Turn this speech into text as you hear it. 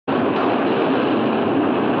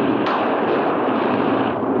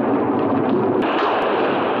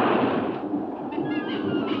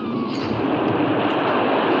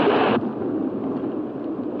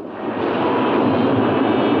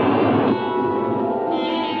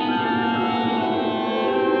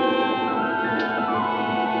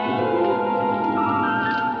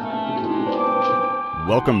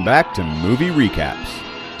Welcome back to Movie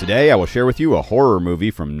Recaps. Today I will share with you a horror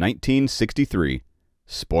movie from 1963.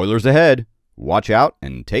 Spoilers ahead. Watch out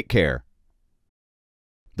and take care.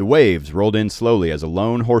 The waves rolled in slowly as a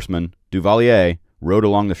lone horseman, Duvalier, rode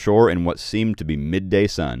along the shore in what seemed to be midday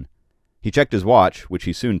sun. He checked his watch, which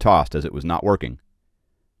he soon tossed as it was not working.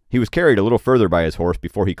 He was carried a little further by his horse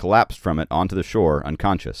before he collapsed from it onto the shore,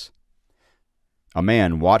 unconscious. A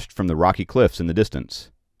man watched from the rocky cliffs in the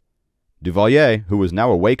distance. Duvalier, who was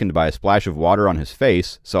now awakened by a splash of water on his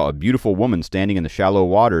face, saw a beautiful woman standing in the shallow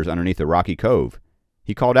waters underneath a rocky cove.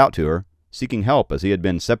 He called out to her, seeking help as he had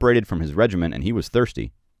been separated from his regiment and he was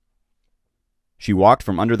thirsty. She walked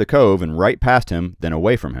from under the cove and right past him, then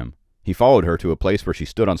away from him. He followed her to a place where she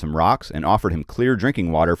stood on some rocks and offered him clear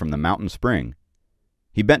drinking water from the mountain spring.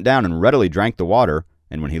 He bent down and readily drank the water,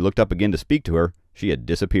 and when he looked up again to speak to her, she had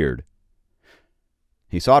disappeared.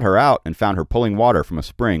 He sought her out and found her pulling water from a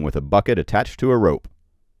spring with a bucket attached to a rope.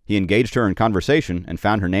 He engaged her in conversation and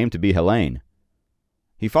found her name to be Helene.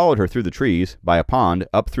 He followed her through the trees, by a pond,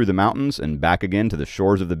 up through the mountains, and back again to the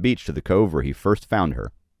shores of the beach to the cove where he first found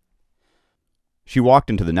her. She walked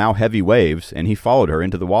into the now heavy waves, and he followed her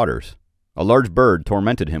into the waters. A large bird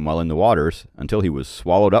tormented him while in the waters, until he was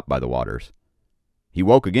swallowed up by the waters. He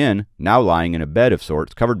woke again, now lying in a bed of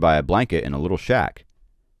sorts covered by a blanket in a little shack.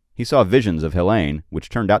 He saw visions of Helene, which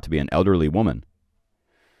turned out to be an elderly woman.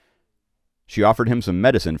 She offered him some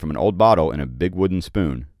medicine from an old bottle in a big wooden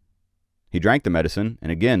spoon. He drank the medicine,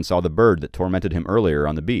 and again saw the bird that tormented him earlier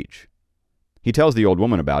on the beach. He tells the old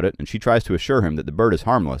woman about it, and she tries to assure him that the bird is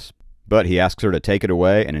harmless, but he asks her to take it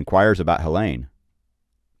away and inquires about Helene.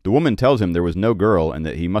 The woman tells him there was no girl and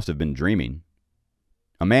that he must have been dreaming.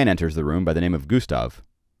 A man enters the room by the name of Gustave.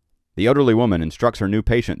 The elderly woman instructs her new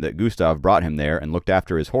patient that Gustave brought him there and looked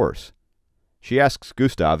after his horse. She asks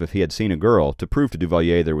Gustave if he had seen a girl to prove to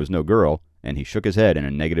Duvalier there was no girl, and he shook his head in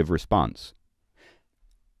a negative response.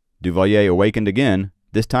 Duvalier awakened again,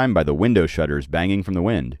 this time by the window shutters banging from the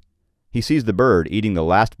wind. He sees the bird eating the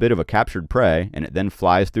last bit of a captured prey, and it then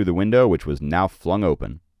flies through the window, which was now flung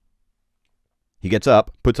open. He gets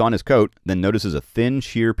up, puts on his coat, then notices a thin,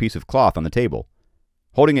 sheer piece of cloth on the table.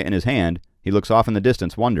 Holding it in his hand, he looks off in the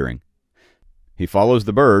distance, wondering. He follows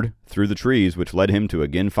the bird through the trees, which led him to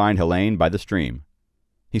again find Helene by the stream.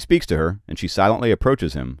 He speaks to her, and she silently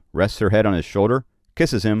approaches him, rests her head on his shoulder,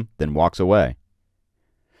 kisses him, then walks away.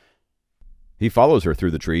 He follows her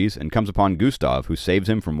through the trees and comes upon Gustave, who saves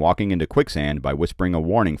him from walking into quicksand by whispering a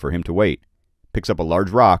warning for him to wait, picks up a large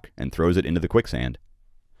rock, and throws it into the quicksand.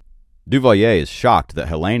 Duvalier is shocked that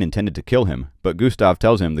Helene intended to kill him, but Gustave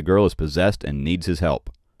tells him the girl is possessed and needs his help.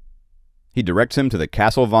 He directs him to the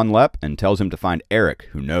Castle Von Leppe and tells him to find Eric,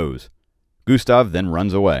 who knows. Gustave then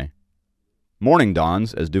runs away. Morning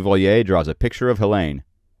dawns as Duvalier draws a picture of Helene.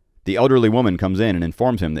 The elderly woman comes in and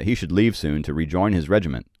informs him that he should leave soon to rejoin his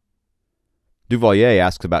regiment. Duvalier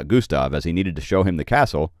asks about Gustave as he needed to show him the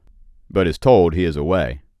castle, but is told he is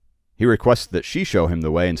away. He requests that she show him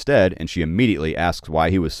the way instead, and she immediately asks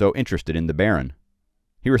why he was so interested in the Baron.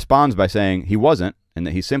 He responds by saying he wasn't, and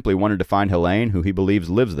that he simply wanted to find Helene, who he believes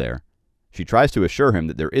lives there. She tries to assure him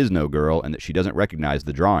that there is no girl and that she doesn't recognize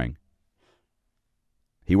the drawing.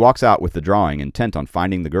 He walks out with the drawing, intent on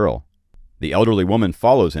finding the girl. The elderly woman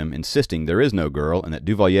follows him, insisting there is no girl and that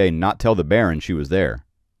Duvalier not tell the Baron she was there.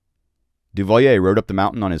 Duvalier rode up the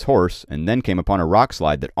mountain on his horse and then came upon a rock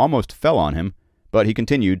slide that almost fell on him, but he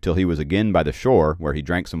continued till he was again by the shore, where he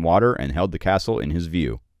drank some water and held the castle in his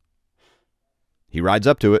view. He rides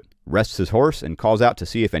up to it, rests his horse, and calls out to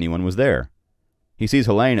see if anyone was there. He sees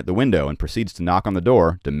Helene at the window and proceeds to knock on the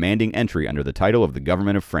door, demanding entry under the title of the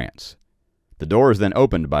government of France. The door is then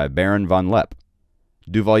opened by Baron Von Leppe.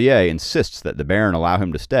 Duvalier insists that the Baron allow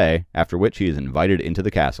him to stay, after which he is invited into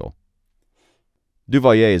the castle.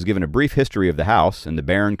 Duvalier is given a brief history of the house, and the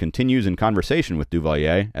Baron continues in conversation with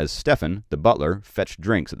Duvalier as Stefan, the butler, fetched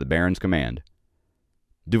drinks at the Baron's command.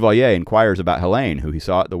 Duvalier inquires about Helene, who he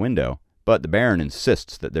saw at the window, but the Baron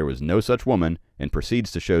insists that there was no such woman and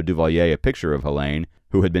proceeds to show Duvalier a picture of Helene,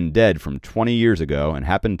 who had been dead from 20 years ago and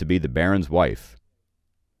happened to be the Baron's wife.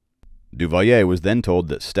 Duvalier was then told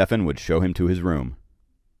that Stefan would show him to his room.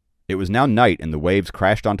 It was now night and the waves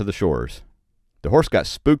crashed onto the shores. The horse got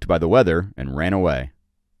spooked by the weather and ran away.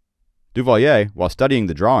 Duvalier, while studying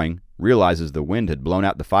the drawing, realizes the wind had blown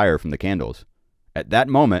out the fire from the candles. At that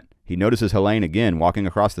moment, he notices Helene again walking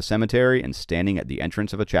across the cemetery and standing at the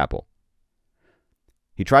entrance of a chapel.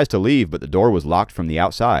 He tries to leave, but the door was locked from the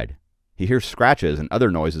outside. He hears scratches and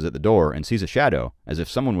other noises at the door and sees a shadow, as if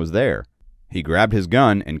someone was there. He grabbed his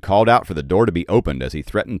gun and called out for the door to be opened as he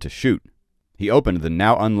threatened to shoot. He opened the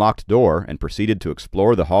now unlocked door and proceeded to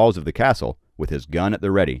explore the halls of the castle, with his gun at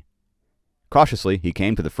the ready. Cautiously, he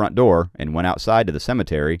came to the front door and went outside to the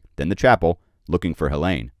cemetery, then the chapel, looking for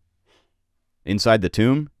Helene. Inside the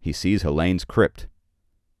tomb, he sees Helene's crypt.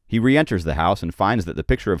 He re-enters the house and finds that the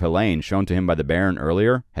picture of Helene shown to him by the Baron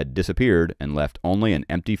earlier had disappeared and left only an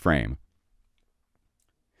empty frame.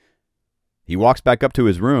 He walks back up to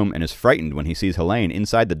his room and is frightened when he sees Helene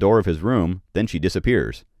inside the door of his room, then she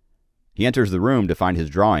disappears. He enters the room to find his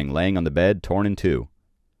drawing laying on the bed, torn in two.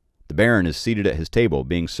 The Baron is seated at his table,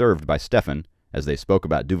 being served by Stefan, as they spoke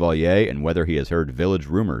about Duvalier and whether he has heard village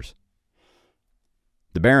rumors.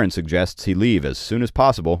 The Baron suggests he leave as soon as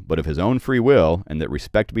possible, but of his own free will, and that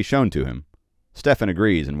respect be shown to him. Stefan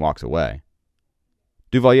agrees and walks away.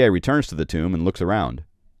 Duvalier returns to the tomb and looks around.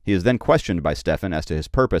 He is then questioned by Stefan as to his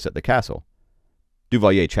purpose at the castle.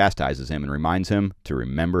 Duvalier chastises him and reminds him to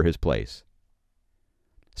remember his place.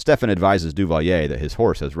 Stefan advises Duvalier that his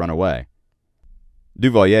horse has run away.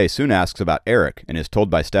 Duvalier soon asks about Eric and is told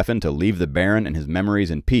by Stefan to leave the Baron and his memories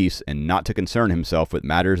in peace and not to concern himself with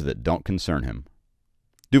matters that don't concern him.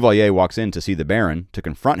 Duvalier walks in to see the Baron to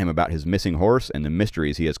confront him about his missing horse and the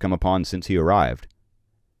mysteries he has come upon since he arrived.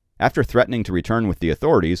 After threatening to return with the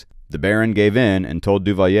authorities, the Baron gave in and told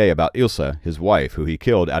Duvalier about Ilse, his wife, who he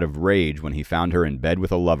killed out of rage when he found her in bed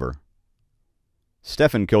with a lover.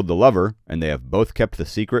 Stefan killed the lover, and they have both kept the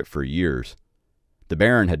secret for years. The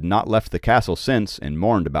Baron had not left the castle since and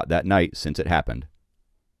mourned about that night since it happened.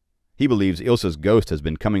 He believes Ilse's ghost has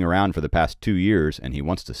been coming around for the past 2 years, and he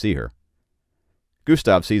wants to see her.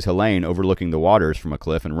 Gustav sees Helene overlooking the waters from a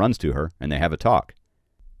cliff and runs to her, and they have a talk.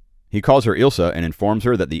 He calls her Ilse and informs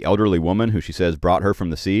her that the elderly woman who she says brought her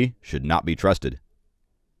from the sea should not be trusted.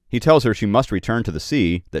 He tells her she must return to the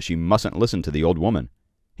sea, that she mustn't listen to the old woman.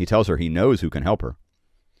 He tells her he knows who can help her.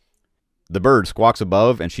 The bird squawks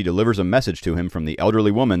above, and she delivers a message to him from the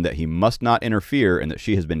elderly woman that he must not interfere and that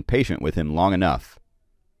she has been patient with him long enough.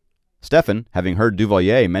 Stefan, having heard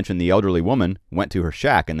Duvalier mention the elderly woman, went to her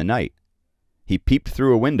shack in the night. He peeped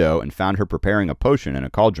through a window and found her preparing a potion in a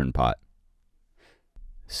cauldron pot.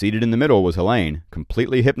 Seated in the middle was Helene,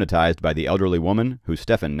 completely hypnotized by the elderly woman, who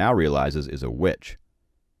Stefan now realizes is a witch.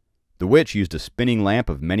 The witch used a spinning lamp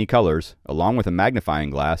of many colors, along with a magnifying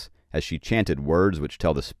glass, as she chanted words which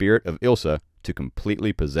tell the spirit of Ilse to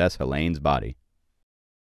completely possess Helene's body.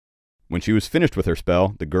 When she was finished with her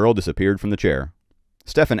spell, the girl disappeared from the chair.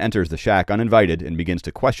 Stefan enters the shack uninvited and begins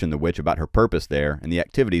to question the witch about her purpose there and the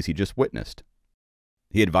activities he just witnessed.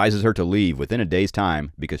 He advises her to leave within a day's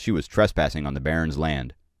time because she was trespassing on the Baron's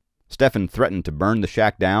land. Stefan threatened to burn the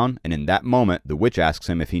shack down, and in that moment the witch asks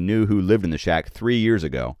him if he knew who lived in the shack 3 years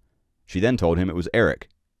ago. She then told him it was Eric.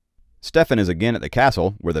 Stefan is again at the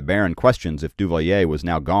castle, where the Baron questions if Duvalier was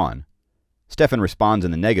now gone. Stefan responds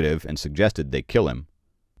in the negative and suggested they kill him.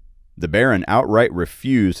 The Baron outright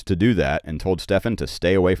refused to do that and told Stefan to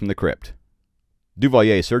stay away from the crypt.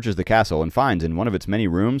 Duvalier searches the castle and finds in one of its many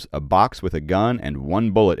rooms a box with a gun and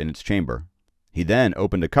 1 bullet in its chamber. He then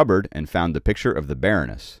opened a cupboard and found the picture of the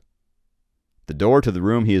Baroness. The door to the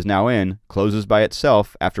room he is now in closes by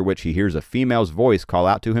itself, after which he hears a female's voice call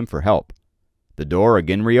out to him for help. The door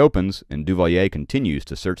again reopens, and Duvalier continues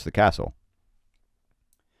to search the castle.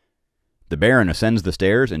 The Baron ascends the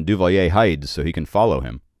stairs, and Duvalier hides so he can follow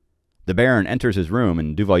him. The Baron enters his room,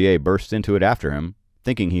 and Duvalier bursts into it after him,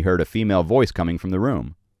 thinking he heard a female voice coming from the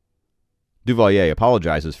room. Duvalier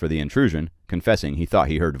apologizes for the intrusion, confessing he thought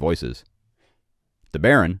he heard voices. The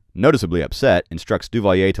Baron, noticeably upset, instructs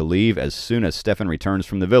Duvalier to leave as soon as Stefan returns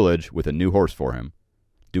from the village with a new horse for him.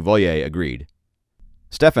 Duvalier agreed.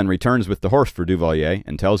 Stefan returns with the horse for Duvalier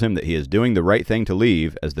and tells him that he is doing the right thing to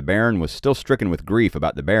leave, as the Baron was still stricken with grief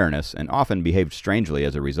about the Baroness and often behaved strangely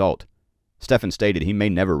as a result. Stefan stated he may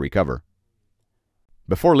never recover.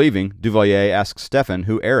 Before leaving, Duvalier asks Stefan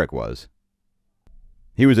who Eric was.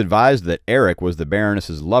 He was advised that Eric was the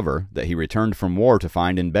Baroness's lover that he returned from war to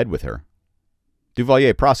find in bed with her.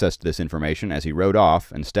 Duvalier processed this information as he rode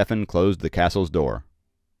off, and Stefan closed the castle's door.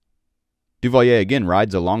 Duvalier again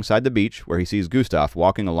rides alongside the beach, where he sees Gustav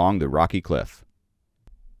walking along the rocky cliff.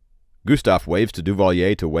 Gustav waves to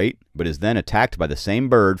Duvalier to wait, but is then attacked by the same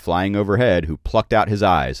bird flying overhead, who plucked out his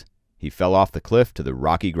eyes. He fell off the cliff to the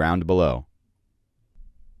rocky ground below.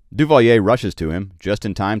 Duvalier rushes to him, just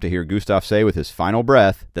in time to hear Gustav say with his final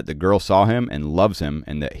breath that the girl saw him and loves him,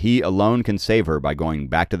 and that he alone can save her by going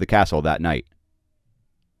back to the castle that night.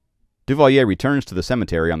 Duvalier returns to the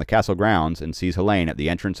cemetery on the castle grounds and sees Helene at the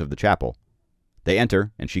entrance of the chapel. They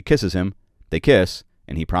enter, and she kisses him. They kiss,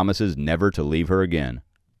 and he promises never to leave her again.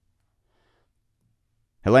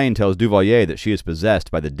 Helene tells Duvalier that she is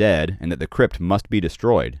possessed by the dead and that the crypt must be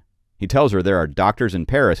destroyed. He tells her there are doctors in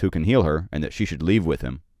Paris who can heal her and that she should leave with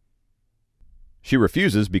him. She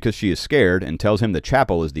refuses because she is scared and tells him the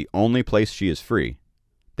chapel is the only place she is free.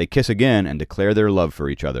 They kiss again and declare their love for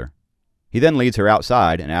each other. He then leads her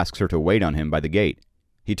outside and asks her to wait on him by the gate.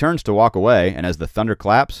 He turns to walk away, and as the thunder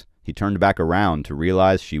claps, he turned back around to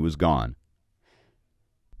realize she was gone.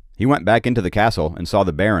 He went back into the castle and saw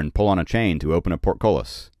the Baron pull on a chain to open a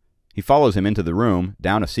portcullis. He follows him into the room,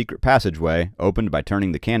 down a secret passageway opened by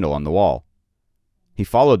turning the candle on the wall. He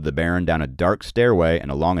followed the Baron down a dark stairway and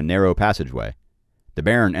along a narrow passageway. The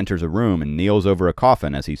Baron enters a room and kneels over a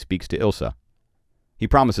coffin as he speaks to Ilsa. He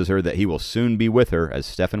promises her that he will soon be with her, as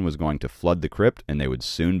Stefan was going to flood the crypt and they would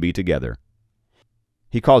soon be together.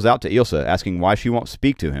 He calls out to Ilsa, asking why she won't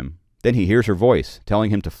speak to him. Then he hears her voice, telling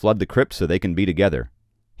him to flood the crypt so they can be together.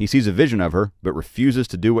 He sees a vision of her, but refuses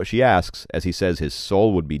to do what she asks, as he says his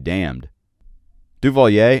soul would be damned.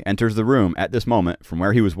 Duvalier enters the room at this moment from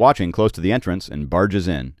where he was watching close to the entrance and barges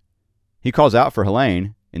in. He calls out for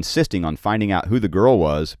Helene, insisting on finding out who the girl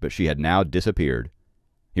was, but she had now disappeared.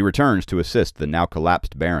 He returns to assist the now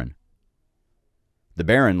collapsed Baron. The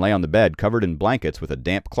Baron lay on the bed covered in blankets with a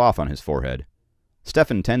damp cloth on his forehead.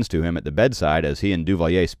 Stefan tends to him at the bedside as he and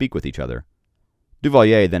Duvalier speak with each other.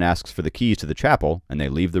 Duvalier then asks for the keys to the chapel, and they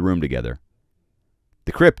leave the room together.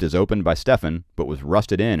 The crypt is opened by Stefan, but was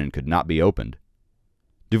rusted in and could not be opened.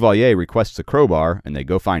 Duvalier requests a crowbar, and they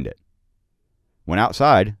go find it. When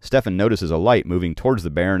outside, Stefan notices a light moving towards the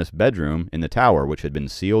Baroness' bedroom in the tower, which had been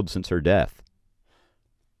sealed since her death.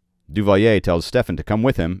 Duvalier tells Stefan to come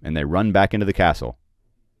with him, and they run back into the castle.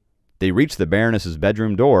 They reach the Baroness's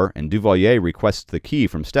bedroom door, and Duvalier requests the key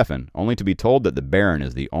from Stefan, only to be told that the Baron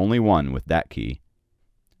is the only one with that key.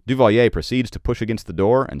 Duvalier proceeds to push against the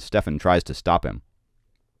door, and Stefan tries to stop him.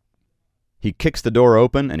 He kicks the door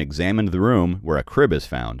open and examines the room, where a crib is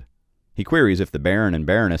found. He queries if the Baron and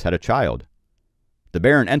Baroness had a child. The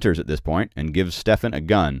Baron enters at this point and gives Stefan a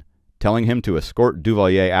gun, telling him to escort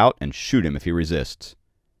Duvalier out and shoot him if he resists.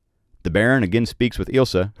 The Baron again speaks with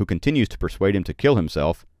Ilsa, who continues to persuade him to kill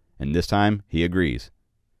himself, and this time he agrees.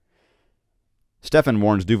 Stefan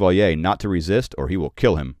warns Duvalier not to resist or he will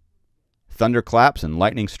kill him. Thunder claps and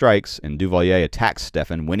lightning strikes, and Duvalier attacks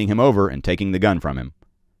Stefan, winning him over and taking the gun from him.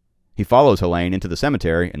 He follows Helene into the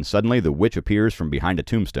cemetery, and suddenly the witch appears from behind a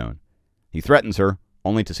tombstone. He threatens her,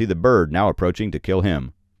 only to see the bird now approaching to kill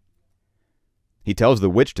him. He tells the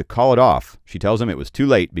witch to call it off. She tells him it was too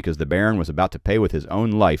late because the Baron was about to pay with his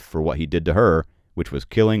own life for what he did to her, which was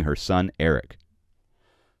killing her son Eric.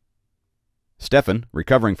 Stefan,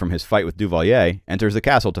 recovering from his fight with Duvalier, enters the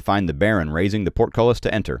castle to find the Baron raising the portcullis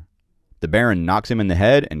to enter. The Baron knocks him in the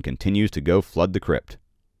head and continues to go flood the crypt.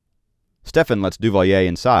 Stefan lets Duvalier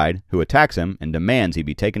inside, who attacks him and demands he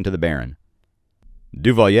be taken to the Baron.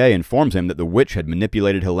 Duvalier informs him that the witch had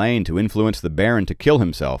manipulated Helene to influence the Baron to kill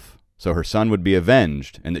himself, so her son would be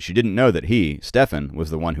avenged, and that she didn't know that he, Stefan,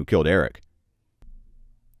 was the one who killed Eric.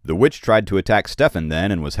 The witch tried to attack Stefan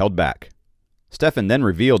then and was held back. Stefan then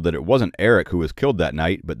revealed that it wasn't Eric who was killed that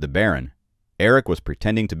night, but the Baron. Eric was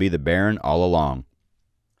pretending to be the Baron all along.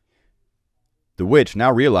 The witch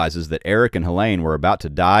now realizes that Eric and Helene were about to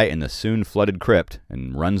die in the soon-flooded crypt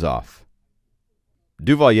and runs off.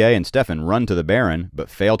 Duvalier and Stefan run to the Baron, but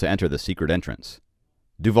fail to enter the secret entrance.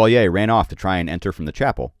 Duvalier ran off to try and enter from the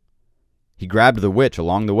chapel. He grabbed the witch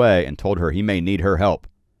along the way and told her he may need her help.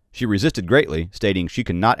 She resisted greatly, stating she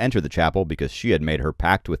could not enter the chapel because she had made her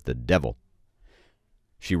pact with the devil.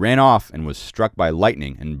 She ran off and was struck by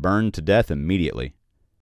lightning and burned to death immediately.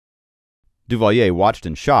 Duvalier watched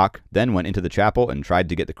in shock, then went into the chapel and tried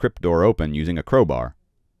to get the crypt door open using a crowbar.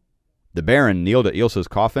 The Baron kneeled at Ilsa's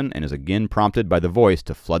coffin and is again prompted by the voice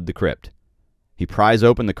to flood the crypt. He pries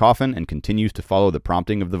open the coffin and continues to follow the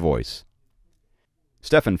prompting of the voice.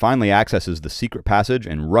 Stefan finally accesses the secret passage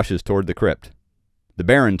and rushes toward the crypt. The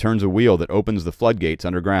Baron turns a wheel that opens the floodgates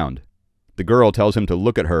underground. The girl tells him to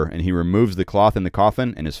look at her, and he removes the cloth in the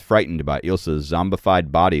coffin and is frightened by Ilsa's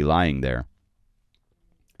zombified body lying there.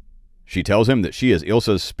 She tells him that she is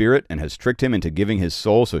Ilsa's spirit and has tricked him into giving his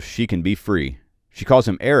soul so she can be free. She calls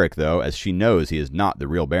him Eric, though, as she knows he is not the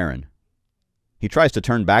real Baron. He tries to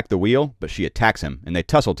turn back the wheel, but she attacks him, and they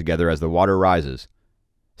tussle together as the water rises.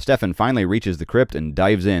 Stefan finally reaches the crypt and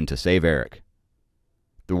dives in to save Eric.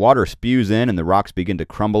 The water spews in and the rocks begin to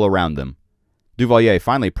crumble around them. Duvalier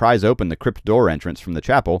finally pries open the crypt door entrance from the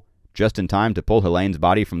chapel, just in time to pull Helene's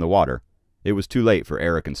body from the water. It was too late for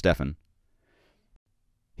Eric and Stefan.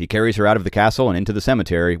 He carries her out of the castle and into the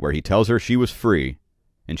cemetery, where he tells her she was free,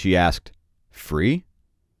 and she asked, "Free?"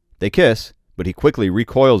 They kiss, but he quickly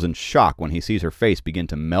recoils in shock when he sees her face begin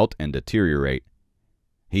to melt and deteriorate.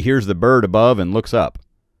 He hears the bird above and looks up.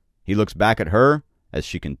 He looks back at her as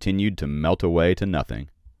she continued to melt away to nothing.